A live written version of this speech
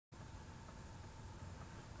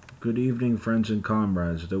Good evening, friends and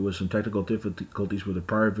comrades. There was some technical difficulties with the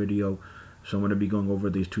prior video, so I'm going to be going over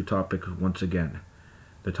these two topics once again.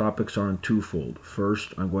 The topics are in twofold.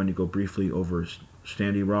 First, I'm going to go briefly over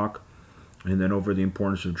Standing Rock, and then over the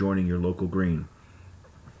importance of joining your local green.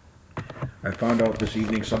 I found out this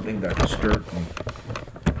evening something that disturbed me.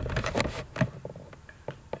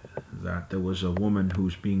 That there was a woman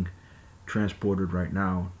who's being transported right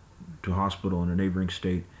now to hospital in a neighboring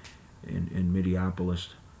state in Minneapolis,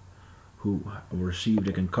 who received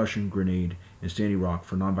a concussion grenade in Standing Rock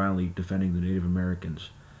for nonviolently defending the Native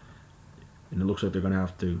Americans. And it looks like they're going to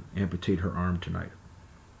have to amputate her arm tonight.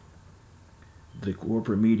 The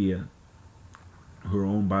corporate media, who are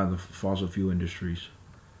owned by the fossil fuel industries,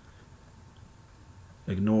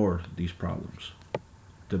 ignore these problems.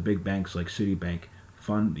 The big banks like Citibank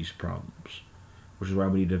fund these problems, which is why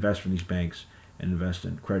we need to invest from these banks and invest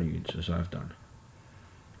in credit unions, as I've done.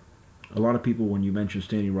 A lot of people, when you mention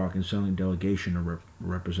Standing Rock and selling delegation or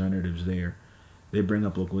representatives there, they bring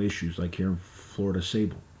up local issues, like here in Florida,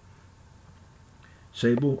 Sable.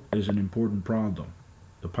 Sable is an important problem.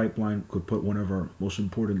 The pipeline could put one of our most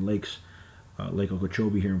important lakes, Lake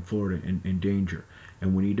Okeechobee here in Florida, in danger,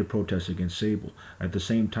 and we need to protest against Sable. At the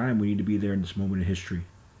same time, we need to be there in this moment in history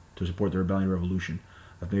to support the rebellion and revolution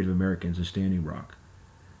of Native Americans in Standing Rock.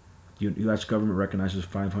 The U.S. government recognizes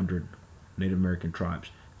 500 Native American tribes.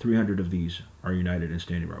 300 of these are united in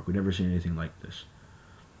Standing Rock. We've never seen anything like this.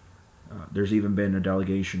 There's even been a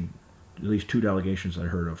delegation, at least two delegations I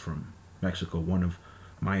heard of from Mexico, one of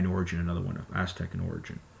Mayan origin, another one of Aztec in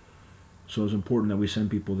origin. So it's important that we send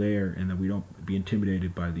people there and that we don't be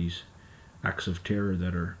intimidated by these acts of terror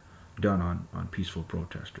that are done on peaceful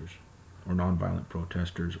protesters or nonviolent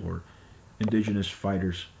protesters or indigenous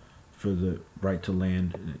fighters for the right to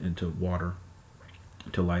land and to water,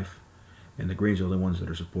 to life. And the Greens are the ones that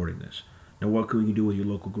are supporting this. Now, what can we do with your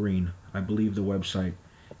local green? I believe the website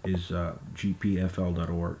is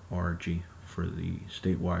gpfl.org for the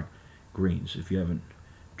statewide greens. If you haven't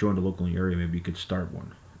joined a local in your area, maybe you could start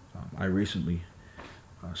one. I recently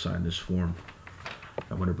signed this form.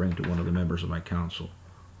 I'm going to bring it to one of the members of my council,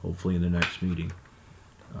 hopefully in the next meeting.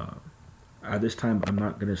 At this time, I'm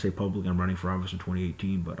not going to say publicly I'm running for office in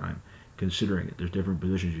 2018, but I'm considering it. There's different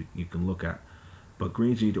positions you can look at. But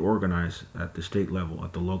Greens need to organize at the state level,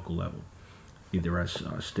 at the local level, either as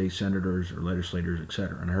state senators or legislators,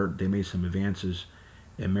 etc. And I heard they made some advances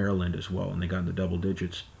in Maryland as well, and they got in the double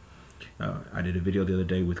digits. I did a video the other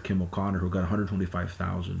day with Kim O'Connor, who got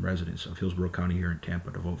 125,000 residents of Hillsborough County here in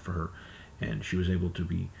Tampa to vote for her, and she was able to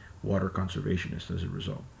be water conservationist as a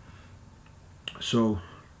result. So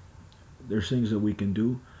there's things that we can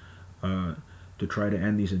do to try to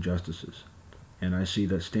end these injustices. And I see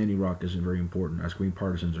that Standing Rock is very important as green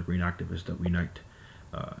partisans or green activists that we unite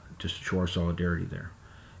just to show our solidarity there.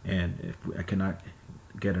 And if I cannot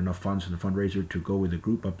get enough funds in the fundraiser to go with a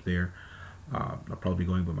group up there, I'll probably be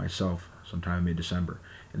going by myself sometime mid-December.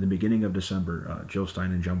 In the beginning of December, Jill Stein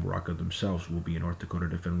and Jumbo Rocca themselves will be in North Dakota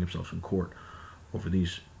defending themselves in court over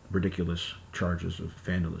these ridiculous charges of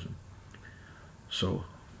vandalism. So,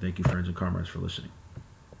 thank you, friends and comrades, for listening.